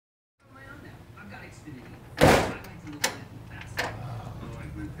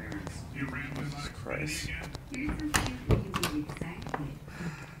Christ.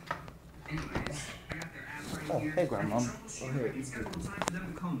 Oh, hey, Grandma. Go ahead.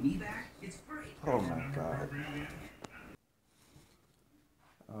 Oh, my God.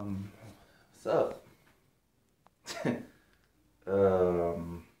 What's up?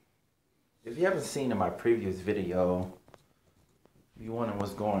 If you haven't seen in my previous video, if you wondering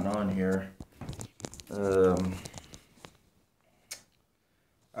what's going on here,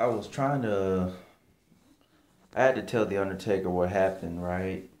 I was trying to, I had to tell the Undertaker what happened,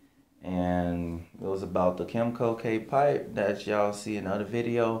 right? And it was about the Kimco K pipe that y'all see in the other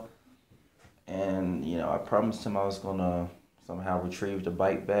video. And, you know, I promised him I was going to somehow retrieve the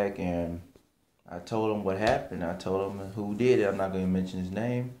bike back, and I told him what happened. I told him who did it. I'm not going to mention his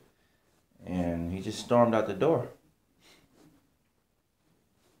name. And he just stormed out the door.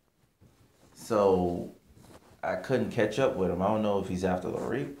 So I couldn't catch up with him. I don't know if he's after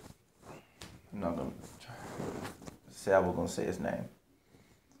Larique. I'm not going to say I was going to say his name.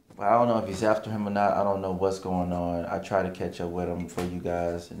 But I don't know if he's after him or not. I don't know what's going on. I try to catch up with him for you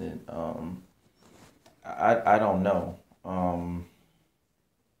guys, and then I don't know. I'm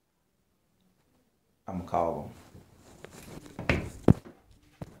gonna call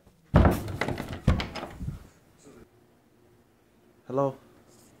him. Hello?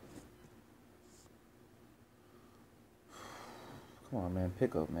 Come on, man.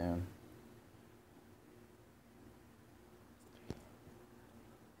 Pick up, man.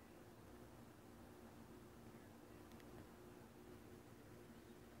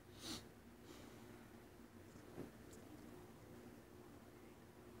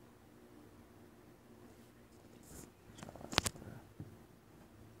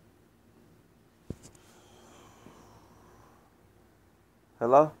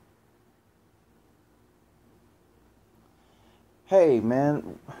 Hello? Hey,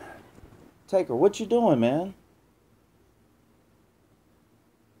 man. Taker, what you doing, man?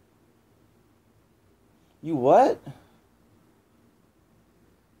 You what?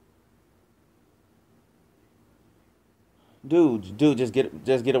 Dude, just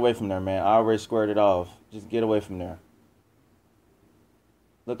get away from there, man. I already squared it off. Just get away from there.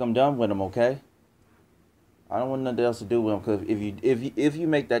 Look, I'm done with him, okay? I don't want nothing else to do with him, because if you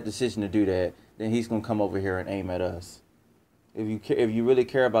make that decision to do that, then he's gonna come over here and aim at us. If you really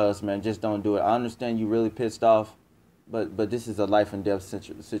care about us, man, just don't do it. I understand you really pissed off, but this is a life and death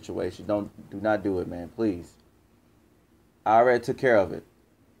situation. Do not do it, man, please. I already took care of it.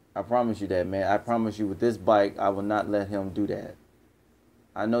 I promise you that, man. I promise you, with this bike, I will not let him do that.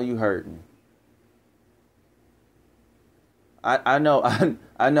 I know you hurting. I know.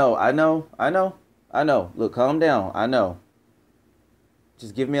 I know. Look, calm down. I know.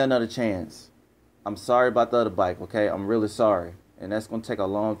 Just give me another chance. I'm sorry about the other bike, okay? I'm really sorry. And that's going to take a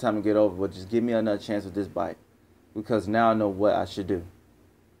long time to get over, but just give me another chance with this bike. Because now I know what I should do.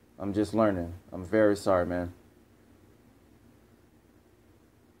 I'm just learning. I'm very sorry, man.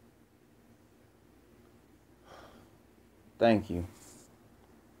 Thank you.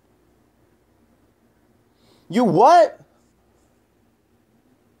 You what?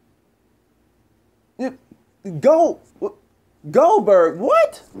 Goldberg,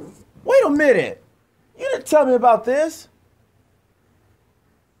 what? Wait a minute. You didn't tell me about this.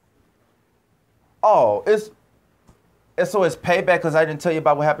 Oh, so it's payback because I didn't tell you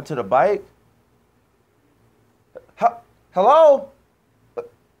about what happened to the bike? Hello?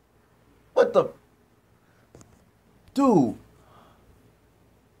 What the? Dude.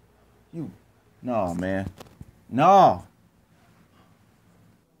 No, man. No.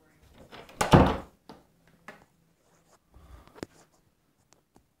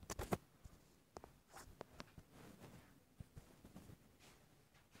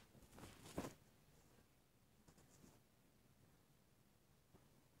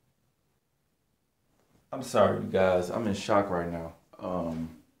 I'm sorry, you guys. I'm in shock right now.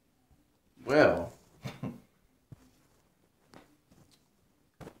 Well,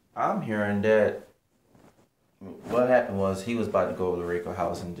 I'm hearing that what happened was he was about to go to the Rico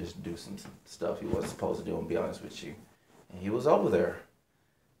house and just do some stuff he wasn't supposed to do, and be honest with you. And he was over there.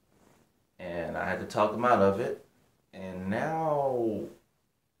 And I had to talk him out of it. And now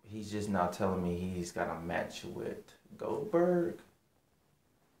he's just now telling me he's got a match with Goldberg.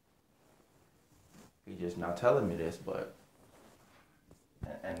 He's just now telling me this, but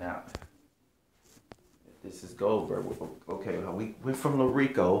and now this is Goldberg. Okay, we from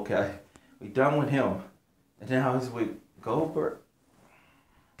Larico, okay? We done with him. And now he's with Goldberg.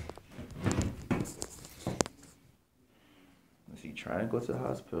 Is he trying to go to the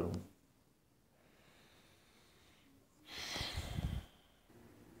hospital?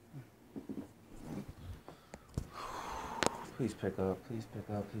 Please pick up. Please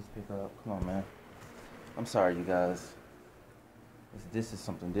pick up. Please pick up. Come on, man. I'm sorry, you guys. This is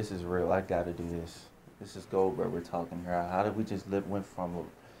something. This is real. I gotta do this. This is Goldberg we're talking here. How did we just went from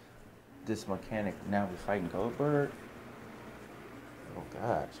this mechanic, now we're fighting Goldberg? Oh,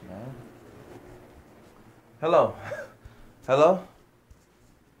 gosh, man. Hello. Hello?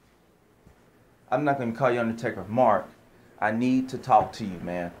 I'm not going to call you Undertaker. Mark, I need to talk to you,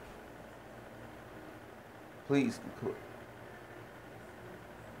 man. Please.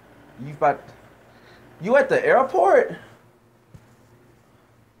 You at the airport?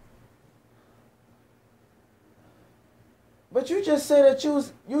 But you just said that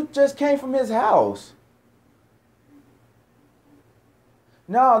you just came from his house.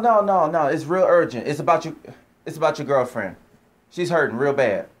 No. It's real urgent. It's about you. It's about your girlfriend. She's hurting real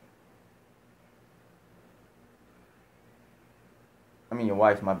bad. I mean your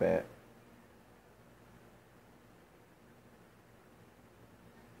wife, my bad.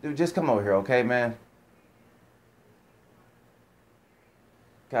 Dude, just come over here, okay, man?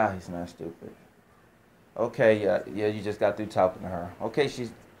 God, he's not stupid. Okay, yeah, you just got through talking to her. Okay,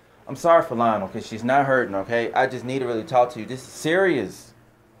 I'm sorry for lying, okay? She's not hurting, okay? I just need to really talk to you. This is serious.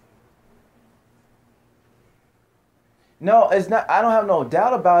 No, it's not. I don't have no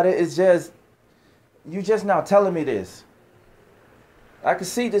doubt about it. It's just, you just now telling me this. I could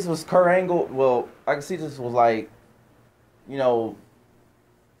see this was Kurt Angle. Well, I could see this was like, you know,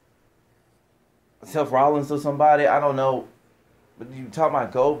 Seth Rollins or somebody. I don't know. But you talk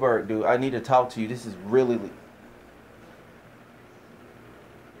about Goldberg, dude. I need to talk to you. This is really...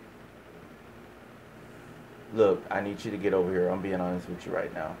 Look, I need you to get over here. I'm being honest with you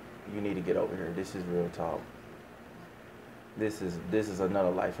right now. You need to get over here. This is real talk. This is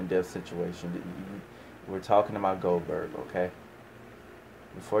another life and death situation. We're talking about Goldberg, okay?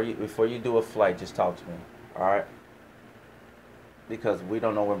 Before you do a flight, just talk to me, all right? Because we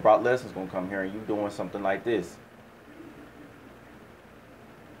don't know when Brock Lesnar's gonna come here and you doing something like this.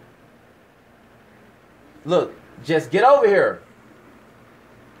 Look, just get over here.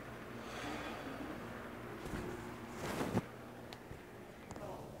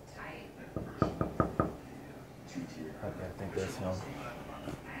 Okay, I think that's him.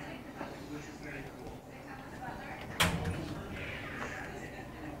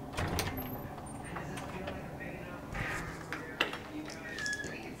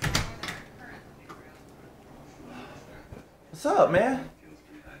 What's up, man?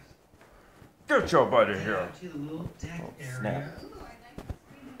 Get your buddy here. Oh, snap.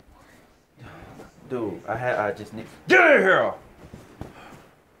 Dude, I just need... Get in here!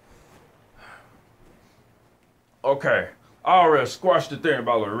 Okay, I already squashed the thing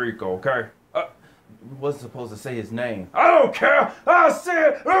about Larico, okay? Wasn't supposed to say his name. I don't care! I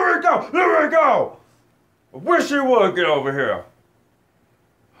said, Larico! I wish you would get over here.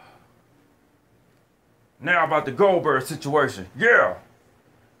 Now about the Goldberg situation. Yeah,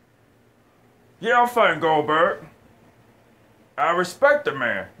 I'm fighting Goldberg. I respect the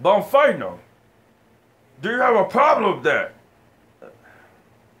man, but I'm fighting him. Do you have a problem with that?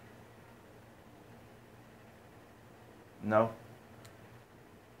 No.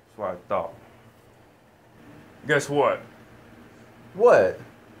 That's what I thought. Guess what? What?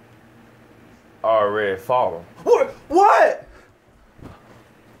 I already fought him. What? What?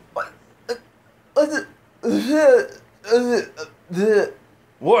 What?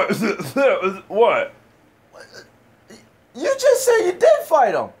 What? You just said you did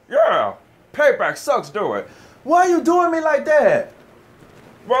fight him. Yeah. Payback sucks, do it. Why are you doing me like that?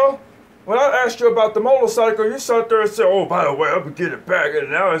 Well, when I asked you about the motorcycle, you sat there and said, oh, by the way, I'm going to get it back, and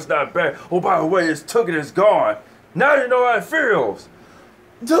now it's not back. Oh, by the way, it's took it, it's gone. Now you know how it feels.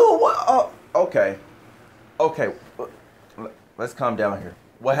 Dude, what? Okay. Okay. Let's calm down here.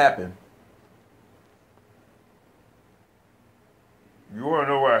 What happened? You want to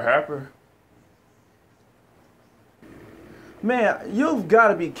know what happened? Man, you've got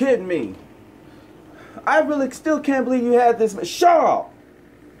to be kidding me. I really still can't believe you had this. Shut up!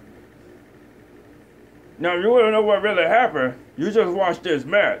 Now, you want to know what really happened? You just watched this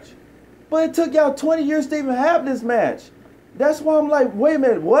match. But it took y'all 20 years to even have this match. That's why I'm like, wait a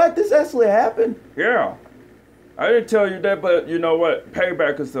minute, what? This actually happened? Yeah. I didn't tell you that, but you know what?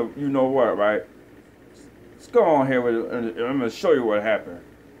 Payback is the, you know what, right? Let's go on here with it, and I'm going to show you what happened.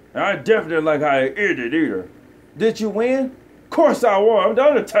 And I definitely like how it ended either. Did you win? Of course I won. I'm the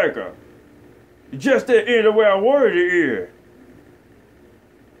Undertaker. It just didn't end the way I wanted it to end.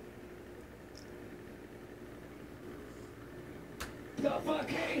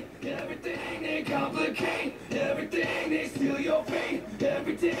 Suffocate everything, they complicate everything, they steal your fate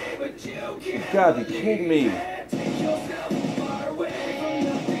every day, but you can't. You gotta be kidding me. Take yourself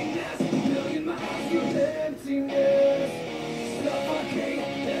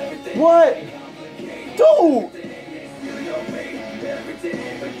What? Dude!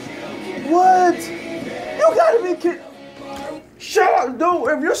 What? You gotta be kidding. Shut up, dude.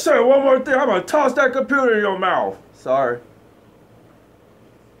 If you say one more thing, I'm gonna toss that computer in your mouth. Sorry.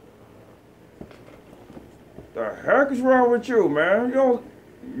 The heck is wrong with you, man?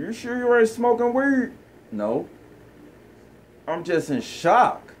 You sure you ain't smoking weed? No. I'm just in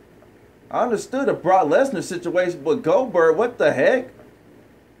shock. I understood the Brock Lesnar situation, but Goldberg, what the heck?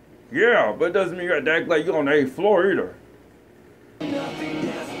 Yeah, but it doesn't mean you got to act like you on the 8th floor either.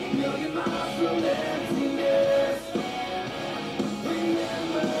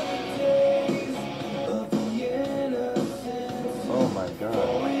 Oh my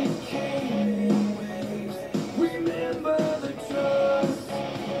God.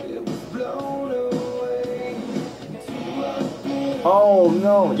 Oh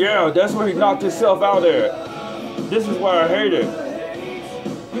no. Yeah, that's where he knocked himself out at. This is why I hate it.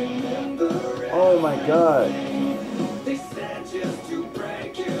 Oh my God.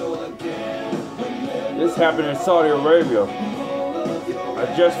 This happened in Saudi Arabia. I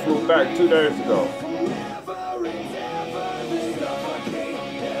just flew back 2 days ago.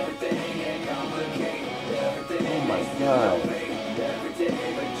 Oh my God.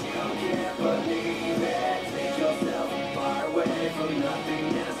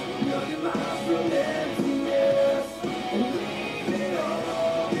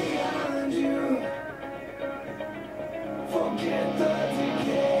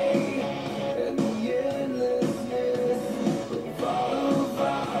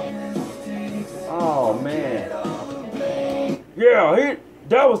 Oh man. Yeah,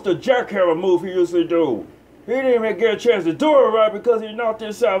 that was the jackhammer move he used to do. He didn't even get a chance to do it right because he knocked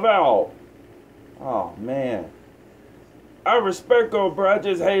himself out. Oh man. I respect Goldberg, I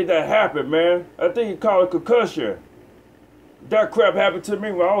just hated that happen, man. I think he called it concussion. That crap happened to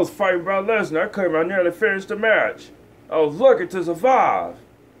me when I was fighting Brock Lesnar. I came out nearly finished the match. I was lucky to survive.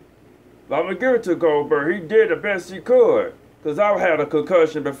 But I'm gonna give it to Goldberg. He did the best he could. Cause I had a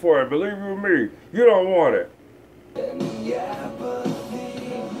concussion before, and believe you me, you don't want it.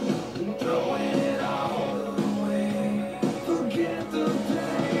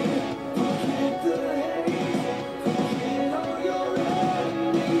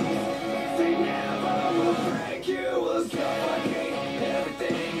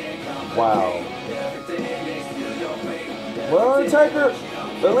 Wow. Well, Undertaker,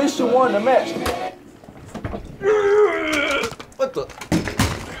 at least you won the match. What the?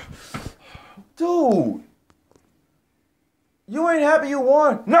 Dude. You ain't happy you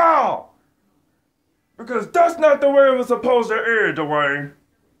won? No! Because that's not the way it was supposed to end, Dwayne.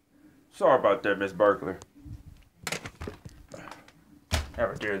 Sorry about that, Miss Berkeley.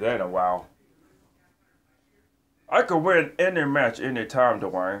 Haven't did that in a while. I could win any match anytime,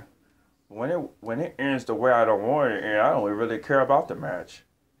 Dwayne. When it ends the way I don't want it to end, I don't really care about the match.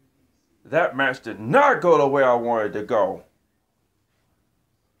 That match did not go the way I wanted it to go.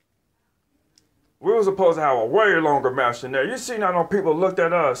 We were supposed to have a way longer match than that. You seen how those people looked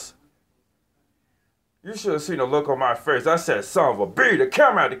at us? You should have seen the look on my face. I said, son of a B, the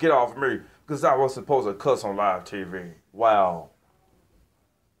camera had to get off of me because I was supposed to cuss on live TV. Wow.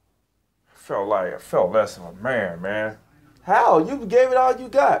 I felt less of a man. How? You gave it all you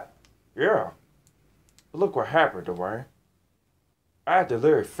got. Yeah. But look what happened, Dwayne. I had to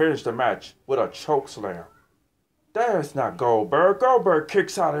literally finish the match with a choke slam. That's not Goldberg. Goldberg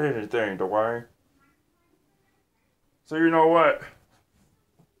kicks out of anything, Dwayne. So you know what?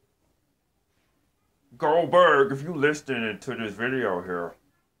 Goldberg, if you listening to this video here,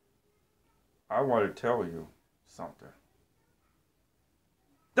 I want to tell you something.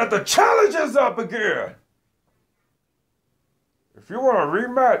 That the challenge is up again. If you want a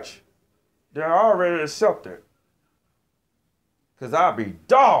rematch, then I already accept it. Because I'll be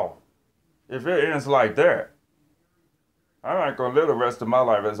dog if it ends like that. I'm not going to live the rest of my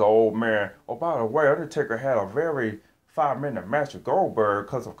life as an old man. Oh, by the way, Undertaker had a very 5-minute match with Goldberg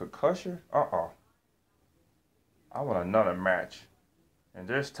because of concussion. I want another match. And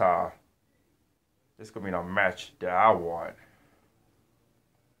this time, it's going to be a match that I want.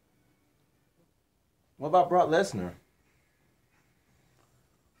 What about Brock Lesnar?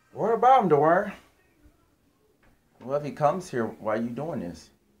 What about him, Dwayne? Well, if he comes here, why are you doing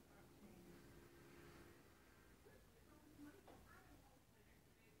this?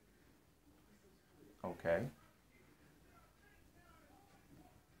 Okay.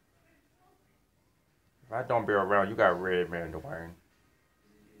 If I don't be around, you got red man, Dwayne.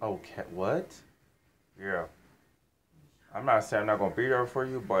 Okay, what? Yeah. I'm not saying I'm not going to be there for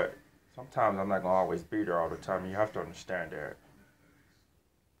you, but sometimes I'm not going to always be there all the time. You have to understand that.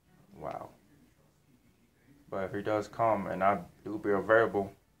 Wow. But if he does come and I do be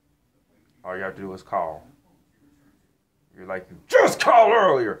available, all you have to do is call. You're like, you just called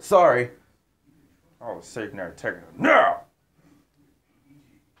earlier. Sorry. I was sitting there taking it now.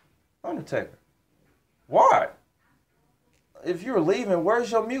 Undertaker, What? if you're leaving,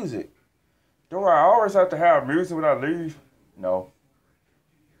 where's your music? Do I always have to have music when I leave? No.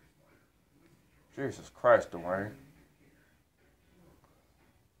 Jesus Christ, Dwayne.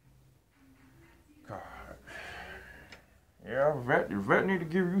 God. Yeah, vet need to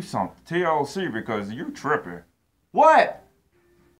give you some TLC because you tripping. What?